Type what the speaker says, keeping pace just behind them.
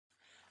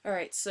All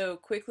right, so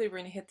quickly we're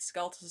going to hit the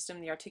skeletal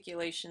system, the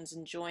articulations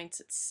and joints,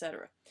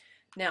 etc.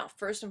 Now,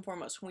 first and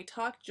foremost, when we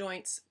talk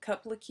joints, a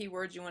couple of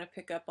keywords you want to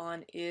pick up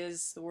on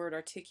is the word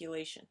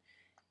articulation.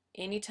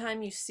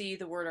 Anytime you see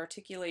the word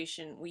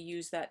articulation, we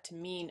use that to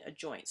mean a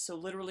joint. So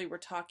literally we're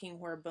talking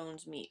where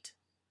bones meet.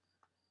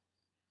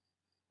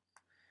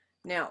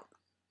 Now,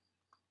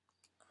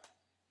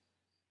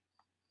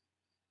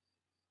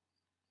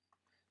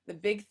 the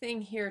big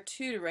thing here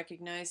too to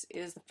recognize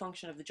is the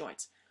function of the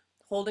joints.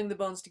 Holding the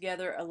bones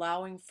together,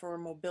 allowing for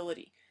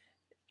mobility.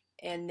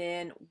 And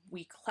then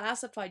we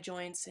classify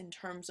joints in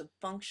terms of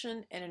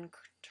function and in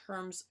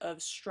terms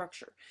of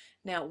structure.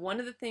 Now,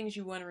 one of the things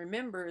you want to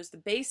remember is the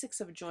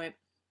basics of a joint.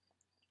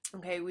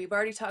 Okay, we've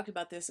already talked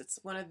about this. It's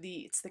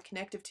the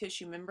connective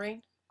tissue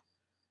membrane.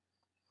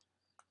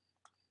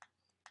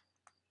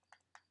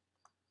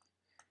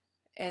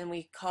 And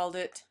we called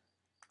it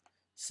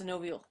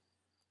synovial.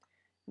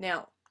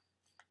 Now,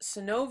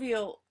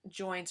 synovial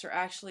joints are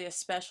actually a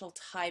special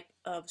type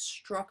of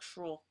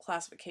structural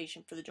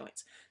classification for the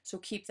joints. So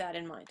keep that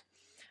in mind.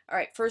 All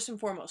right, first and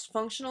foremost,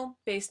 functional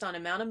based on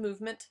amount of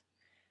movement,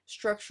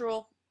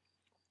 structural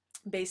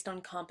based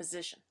on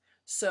composition.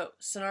 So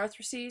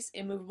synarthrosis,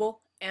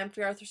 immovable,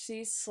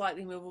 amphiarthrosis,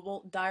 slightly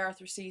movable,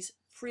 diarthrosis,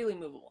 freely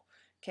movable.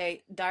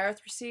 Okay,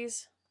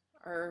 diarthrosis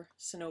are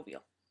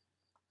synovial.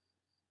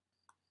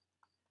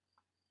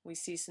 We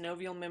see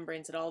synovial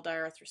membranes at all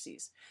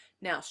diarthroses.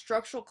 Now,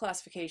 structural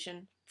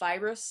classification,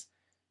 fibrous,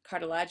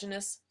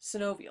 cartilaginous,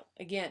 synovial.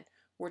 Again,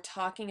 we're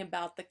talking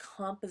about the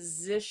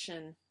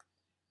composition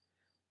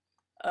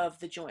of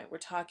the joint. We're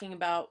talking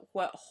about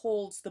what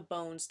holds the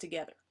bones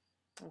together.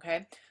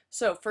 Okay,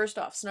 so first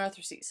off,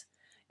 synarthrosis,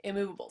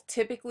 immovable.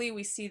 Typically,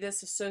 we see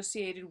this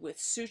associated with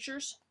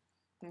sutures.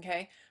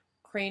 Okay,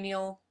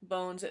 cranial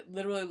bones. It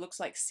literally looks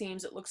like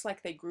seams. It looks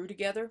like they grew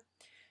together.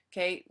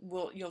 Okay,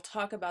 you'll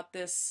talk about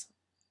this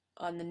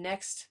on the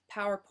next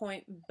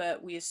PowerPoint,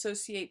 but we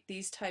associate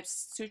these types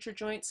of suture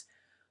joints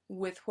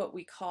with what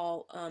we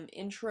call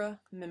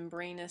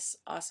intramembranous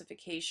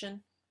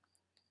ossification.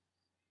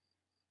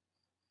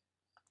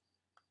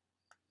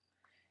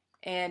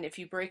 And if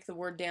you break the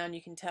word down,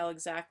 you can tell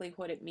exactly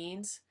what it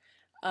means.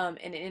 And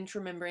an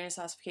intramembranous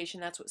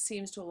ossification, that's what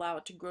seems to allow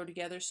it to grow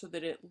together so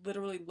that it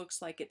literally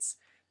looks like it's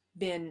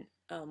been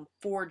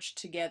forged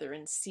together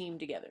and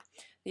seamed together.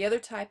 The other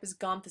type is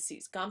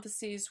gomphoses.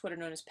 Gomphoses, what are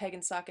known as peg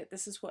and socket,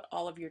 this is what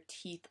all of your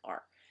teeth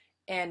are.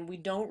 And we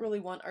don't really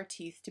want our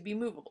teeth to be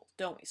movable,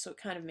 don't we? So it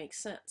kind of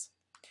makes sense.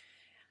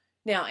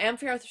 Now,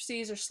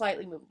 amphiarthroses are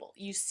slightly movable.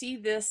 You see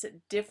this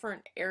at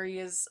different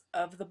areas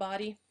of the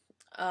body.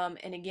 And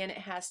again, it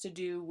has to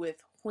do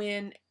with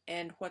when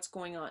and what's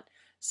going on.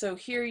 So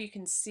here you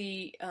can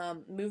see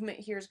movement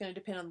here is going to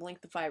depend on the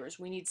length of fibers.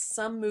 We need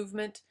some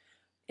movement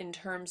in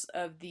terms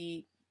of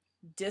the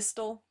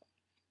distal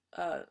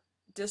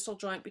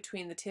joint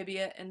between the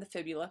tibia and the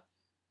fibula.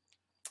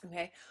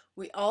 Okay,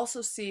 we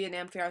also see an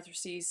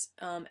amphiarthrosis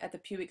at the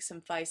pubic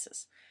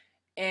symphysis.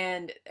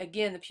 And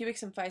again, the pubic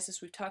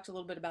symphysis, we've talked a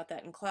little bit about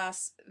that in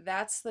class.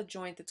 That's the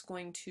joint that's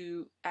going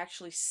to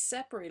actually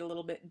separate a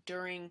little bit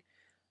during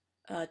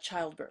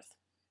childbirth.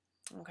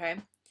 Okay,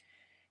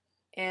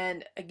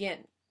 and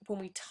again, when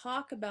we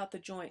talk about the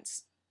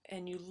joints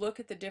and you look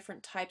at the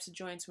different types of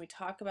joints and we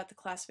talk about the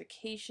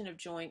classification of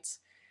joints,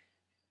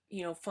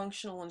 you know,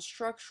 functional and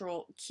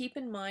structural, keep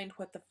in mind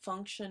what the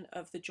function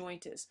of the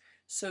joint is.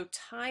 So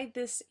tie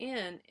this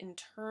in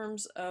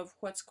terms of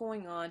what's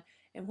going on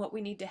and what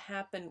we need to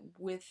happen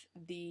with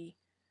the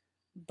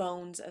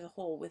bones as a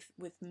whole,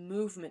 with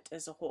movement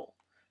as a whole,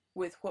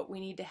 with what we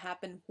need to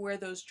happen where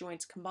those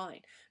joints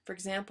combine. For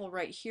example,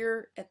 right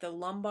here at the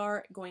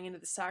lumbar going into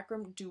the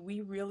sacrum, do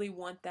we really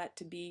want that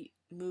to be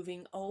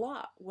moving a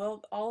lot?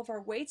 Well, all of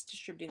our weight's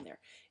distributing there.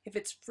 If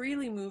it's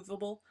freely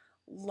movable,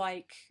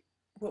 like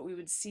what we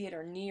would see at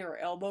our knee or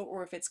elbow,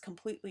 or if it's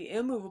completely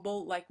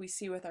immovable, like we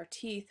see with our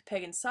teeth,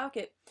 peg and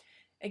socket,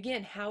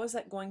 again, how is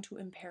that going to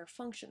impair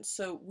function?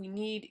 So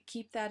we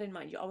keep that in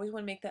mind. You always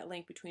want to make that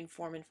link between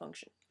form and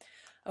function.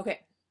 Okay,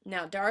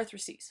 now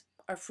diarthroses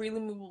are freely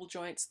movable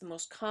joints. The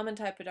most common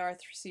type of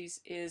diarthroses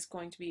is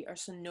going to be our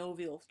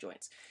synovial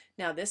joints.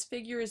 Now, this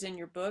figure is in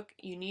your book.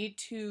 You need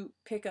to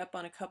pick up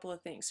on a couple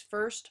of things.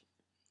 First,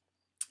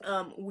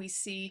 we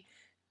see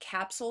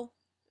capsule,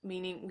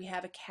 meaning we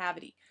have a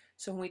cavity.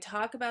 So when we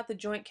talk about the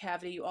joint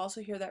cavity, you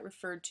also hear that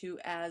referred to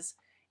as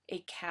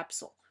a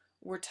capsule.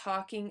 We're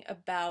talking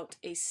about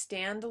a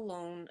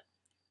standalone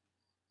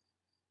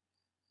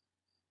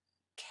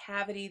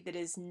cavity that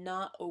is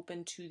not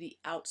open to the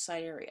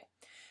outside area.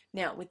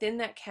 Now, within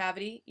that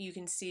cavity, you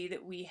can see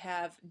that we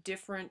have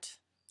different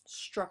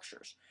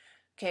structures.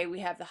 Okay, we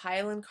have the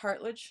hyaline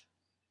cartilage,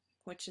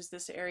 which is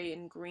this area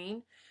in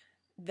green.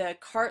 The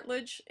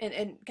cartilage,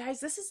 and guys,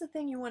 this is the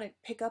thing you want to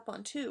pick up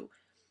on too.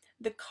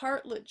 The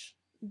cartilage,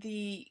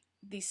 the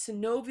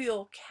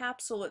synovial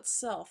capsule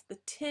itself, the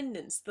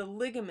tendons, the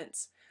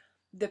ligaments,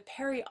 the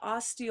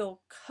periosteal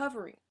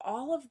covering,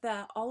 all of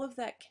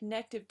that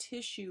connective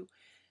tissue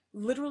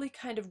literally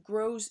kind of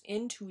grows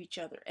into each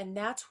other, and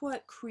that's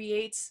what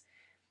creates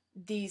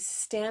these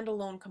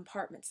standalone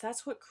compartments.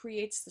 That's what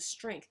creates the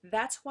strength.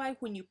 That's why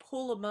when you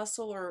pull a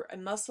muscle or a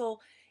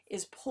muscle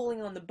is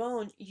pulling on the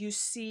bone, you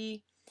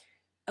see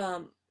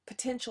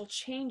potential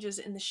changes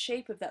in the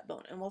shape of that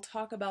bone. And we'll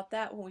talk about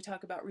that when we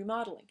talk about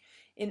remodeling.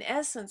 In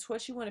essence,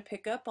 what you want to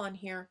pick up on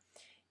here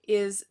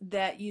is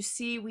that you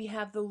see we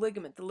have the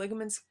ligament. The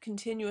ligament's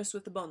continuous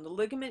with the bone. The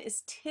ligament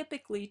is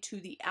typically to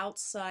the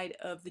outside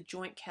of the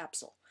joint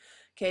capsule.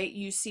 Okay,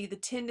 you see the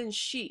tendon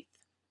sheath.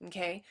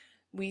 Okay,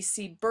 we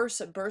see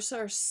bursa. Bursa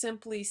are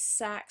simply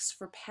sacs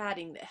for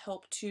padding that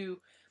help to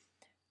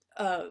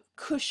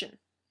cushion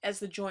as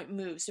the joint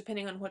moves,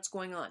 depending on what's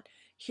going on.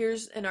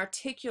 Here's an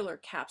articular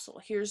capsule.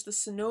 Here's the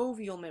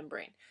synovial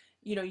membrane.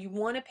 You know, you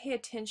want to pay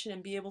attention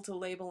and be able to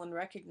label and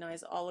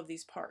recognize all of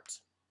these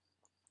parts.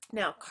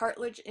 Now,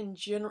 cartilage in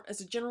general,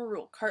 as a general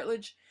rule,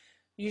 cartilage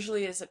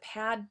usually is a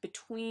pad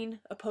between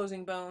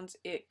opposing bones.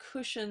 It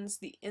cushions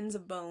the ends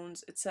of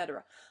bones,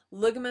 etc.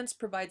 Ligaments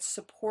provide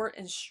support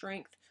and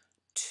strength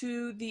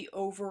to the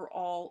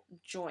overall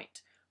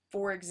joint.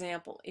 For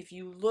example, if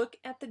you look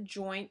at the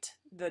joint,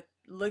 the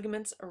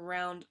ligaments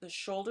around the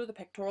shoulder, the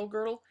pectoral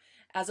girdle,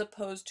 as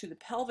opposed to the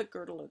pelvic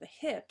girdle or the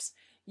hips,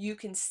 you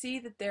can see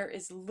that there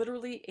is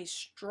literally a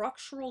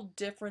structural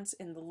difference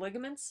in the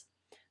ligaments.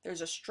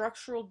 There's a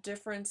structural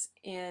difference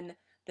in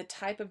the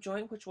type of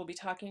joint, which we'll be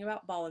talking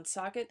about, ball and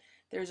socket.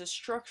 There's a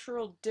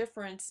structural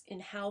difference in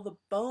how the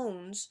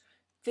bones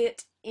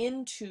fit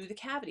into the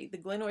cavity, the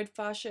glenoid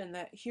fascia and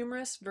the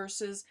humerus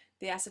versus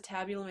the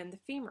acetabulum and the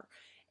femur.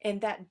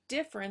 And that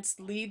difference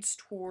leads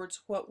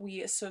towards what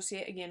we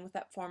associate again with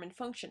that form and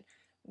function.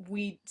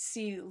 We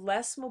see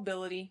less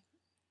mobility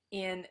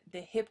in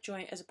the hip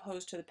joint as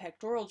opposed to the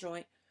pectoral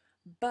joint,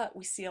 but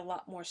we see a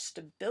lot more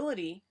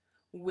stability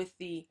with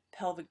the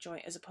pelvic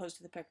joint as opposed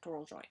to the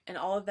pectoral joint. And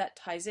all of that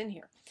ties in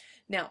here.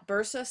 Now,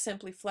 bursa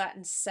simply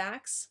flattens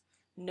sacs.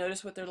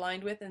 Notice what they're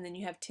lined with, and then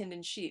you have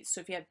tendon sheaths.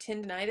 So if you have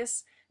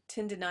tendinitis,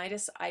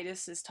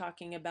 itis is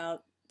talking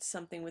about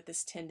something with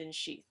this tendon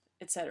sheath,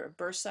 etc.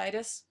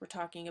 Bursitis, we're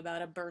talking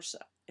about a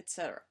bursa,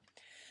 etc.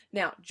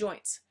 Now,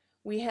 joints.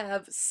 We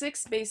have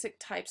 6 basic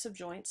types of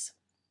joints.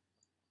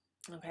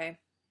 Okay.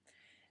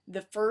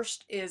 The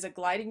first is a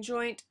gliding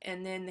joint,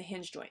 and then the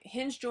hinge joint.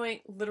 Hinge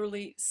joint,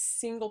 literally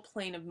single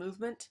plane of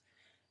movement.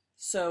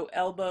 So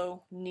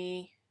elbow,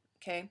 knee,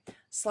 okay.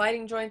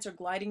 Sliding joints or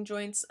gliding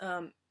joints.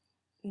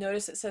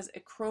 Notice it says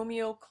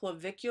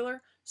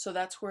acromioclavicular, so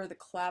that's where the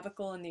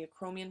clavicle and the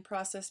acromion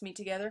process meet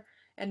together.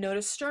 And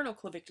notice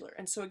sternoclavicular.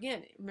 And so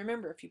again,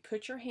 remember, if you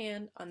put your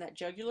hand on that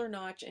jugular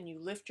notch and you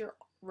lift your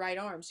right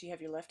arm, so you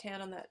have your left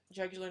hand on that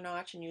jugular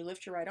notch and you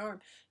lift your right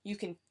arm, you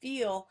can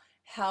feel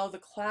how the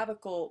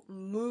clavicle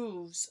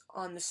moves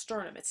on the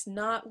sternum. It's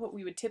not what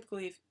we would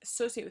typically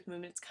associate with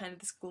movement. It's kind of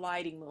this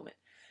gliding moment.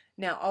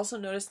 Now, also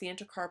notice the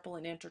intercarpal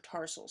and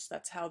intertarsals.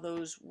 That's how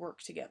those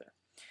work together.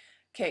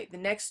 Okay, the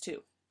next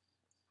two,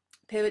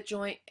 pivot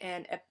joint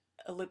and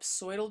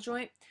ellipsoidal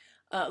joint.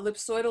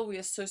 Ellipsoidal we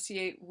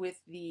associate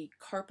with the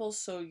carpal,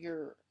 so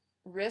your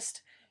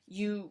wrist.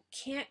 You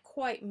can't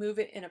quite move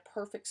it in a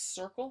perfect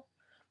circle,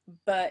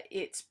 but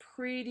it's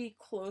pretty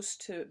close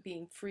to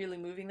being freely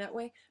moving that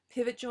way.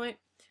 Pivot joint,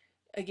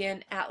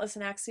 again, atlas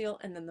and axial,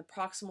 and then the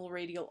proximal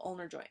radial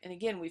ulnar joint. And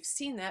again, we've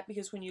seen that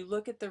because when you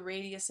look at the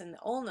radius and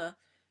the ulna,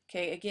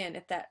 okay, again,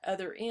 at that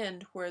other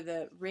end where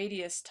the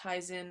radius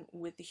ties in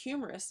with the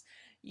humerus,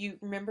 you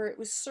remember it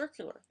was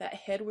circular. That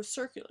head was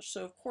circular,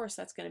 so of course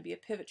that's going to be a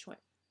pivot joint.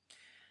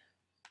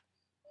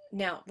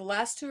 Now, the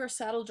last two are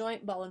saddle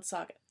joint, ball and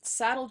socket.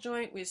 Saddle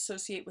joint we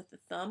associate with the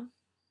thumb.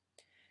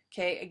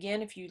 Okay,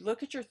 again, if you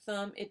look at your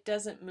thumb, it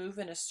doesn't move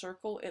in a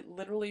circle. It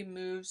literally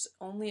moves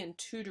only in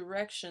 2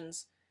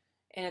 directions,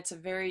 and it's a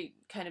very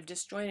kind of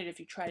disjointed if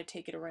you try to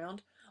take it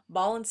around.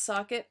 Ball and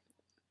socket,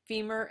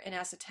 femur and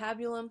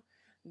acetabulum,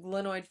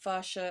 glenoid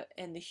fascia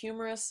and the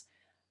humerus.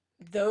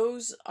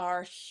 Those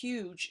are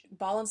huge.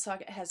 Ball and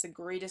socket has the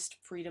greatest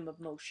freedom of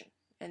motion,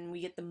 and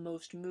we get the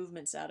most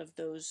movements out of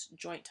those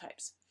joint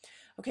types.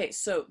 Okay,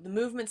 so the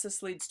movements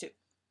this leads to.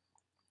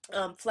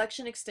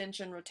 Flexion,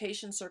 extension,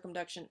 rotation,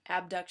 circumduction,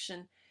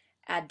 abduction,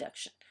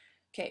 adduction.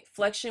 Okay,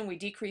 flexion, we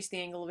decrease the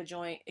angle of a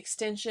joint.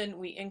 Extension,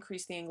 we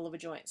increase the angle of a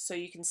joint. So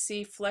you can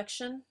see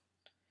flexion,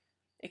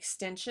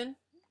 extension,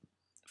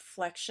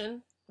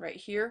 flexion right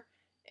here.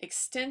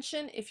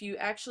 Extension, if you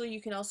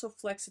you can also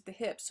flex at the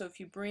hip. So if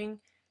you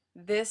bring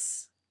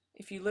this,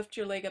 if you lift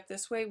your leg up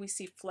this way, we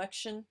see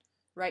flexion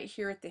right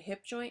here at the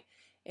hip joint.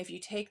 If you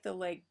take the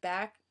leg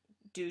back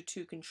due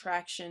to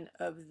contraction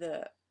of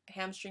the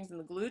hamstrings and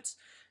the glutes,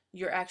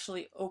 you're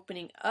actually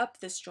opening up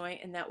this joint,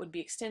 and that would be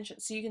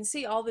extension. So you can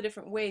see all the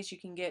different ways you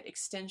can get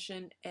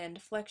extension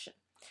and flexion.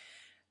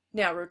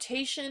 Now,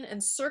 rotation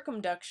and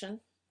circumduction,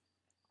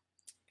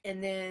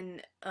 and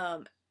then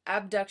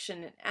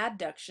abduction and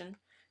adduction.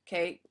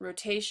 Okay,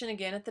 rotation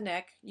again at the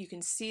neck. You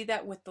can see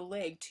that with the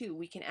leg too.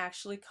 We can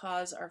actually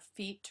cause our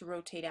feet to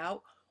rotate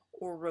out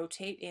or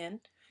rotate in.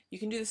 You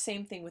can do the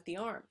same thing with the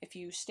arm. If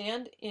you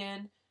stand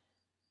in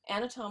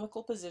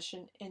anatomical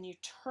position and you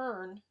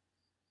turn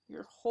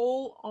your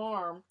whole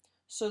arm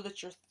so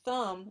that your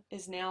thumb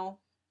is now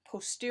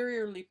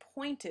posteriorly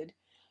pointed,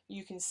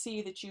 you can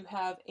see that you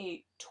have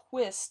a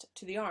twist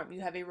to the arm.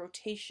 You have a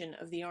rotation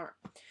of the arm.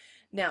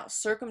 Now,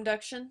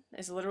 circumduction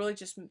is literally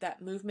just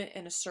that movement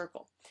in a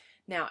circle.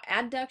 Now,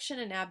 adduction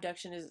and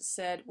abduction, as it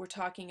said, we're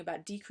talking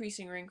about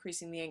decreasing or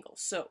increasing the angle.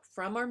 So,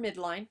 from our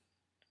midline,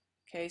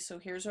 okay, so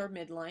here's our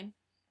midline,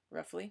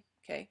 roughly,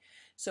 okay.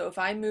 So if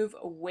I move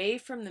away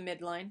from the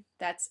midline,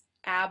 that's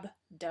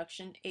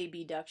abduction,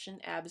 abduction,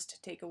 abs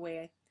to take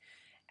away.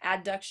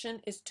 Adduction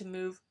is to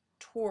move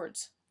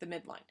towards the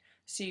midline.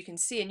 So you can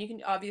see, and you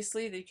can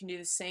obviously, you can do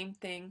the same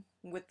thing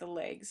with the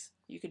legs.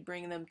 You could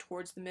bring them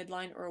towards the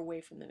midline or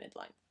away from the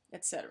midline,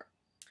 etc.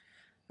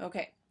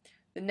 Okay,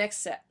 the next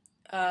set.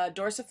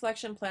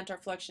 Dorsiflexion, plantar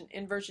flexion,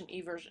 inversion,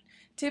 eversion.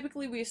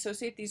 Typically we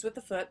associate these with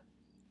the foot.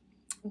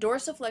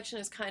 Dorsiflexion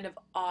is kind of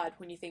odd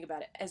when you think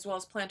about it, as well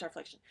as plantar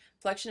flexion.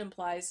 Flexion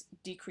implies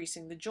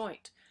decreasing the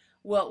joint.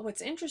 Well,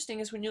 what's interesting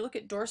is when you look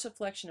at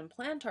dorsiflexion and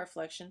plantar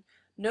flexion,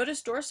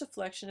 notice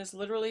dorsiflexion is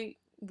literally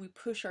we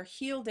push our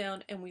heel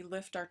down and we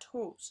lift our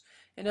toes.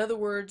 In other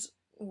words,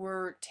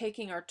 we're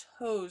taking our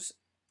toes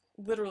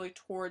literally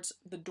towards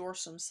the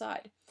dorsum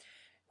side,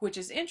 which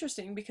is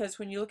interesting because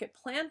when you look at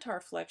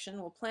plantar flexion,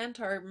 well,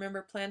 plantar,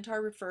 remember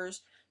plantar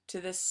refers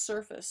to this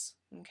surface,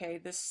 okay?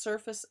 This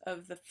surface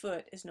of the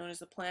foot is known as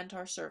the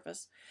plantar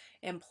surface,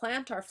 and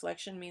plantar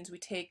flexion means we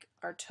take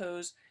our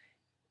toes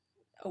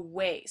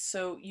away.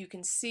 So you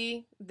can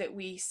see that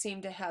we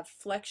seem to have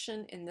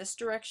flexion in this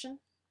direction,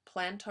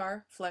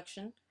 plantar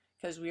flexion,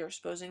 because we are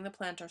exposing the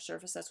plantar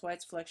surface, that's why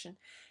it's flexion.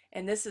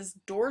 And this is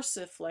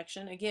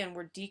dorsiflexion, again,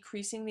 we're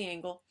decreasing the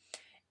angle,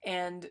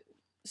 and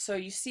so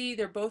you see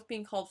they're both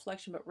being called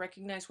flexion, but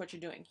recognize what you're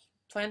doing.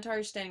 Plantar,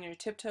 you're standing on your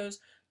tiptoes.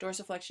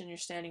 Dorsiflexion, you're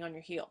standing on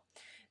your heel.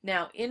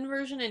 Now,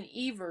 inversion and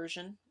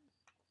eversion,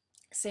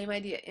 same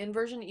idea.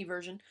 Inversion,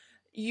 eversion.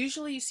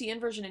 Usually you see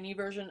inversion and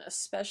eversion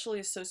especially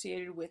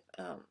associated with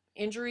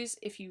injuries.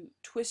 If you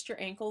twist your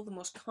ankle, the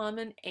most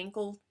common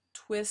ankle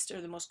twist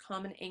or the most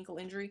common ankle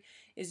injury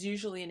is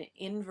usually an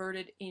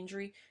inverted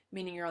injury,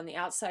 meaning you're on the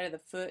outside of the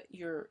foot,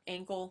 your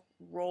ankle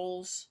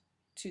rolls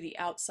to the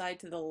outside,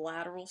 to the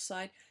lateral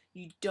side.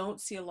 You don't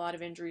see a lot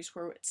of injuries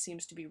where it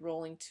seems to be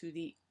rolling to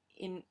the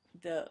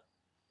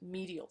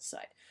medial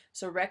side.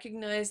 So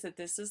recognize that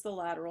this is the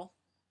lateral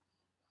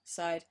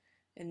side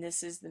and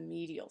this is the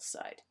medial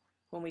side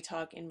when we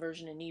talk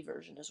inversion and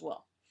eversion as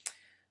well.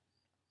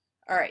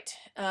 All right,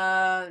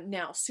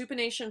 now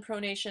supination,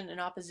 pronation, and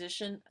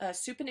opposition.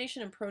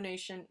 Supination and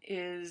pronation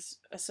is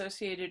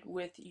associated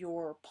with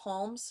your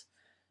palms,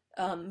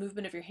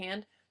 movement of your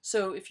hand.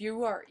 So if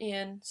you are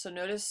in, so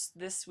notice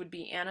this would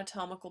be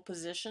anatomical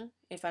position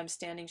if I'm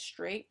standing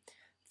straight,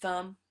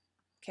 thumb,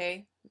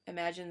 okay,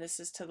 imagine this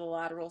is to the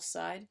lateral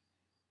side,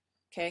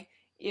 okay.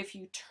 If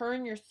you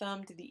turn your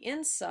thumb to the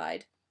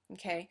inside,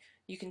 okay,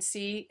 you can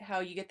see how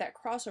you get that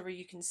crossover.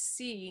 You can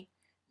see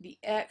the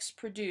X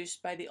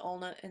produced by the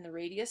ulna and the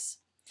radius.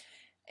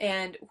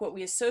 And what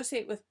we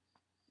associate with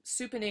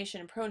supination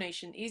and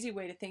pronation, easy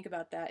way to think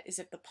about that is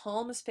if the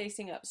palm is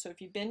facing up. So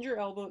if you bend your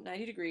elbow at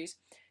 90 degrees,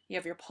 you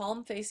have your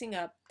palm facing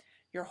up,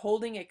 you're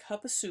holding a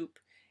cup of soup.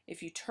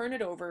 If you turn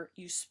it over,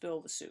 you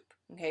spill the soup.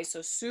 Okay,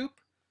 so soup,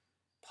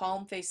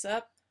 palm face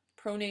up,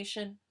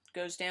 pronation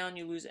goes down,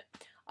 you lose it.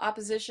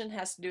 Opposition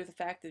has to do with the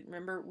fact that,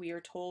 remember, we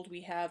are told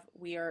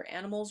we are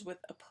animals with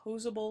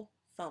opposable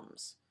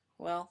thumbs.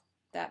 Well,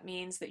 that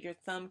means that your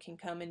thumb can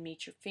come and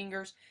meet your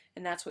fingers,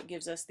 and that's what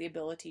gives us the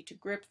ability to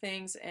grip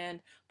things,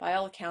 and by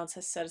all accounts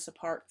has set us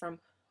apart from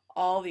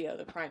all the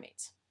other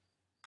primates.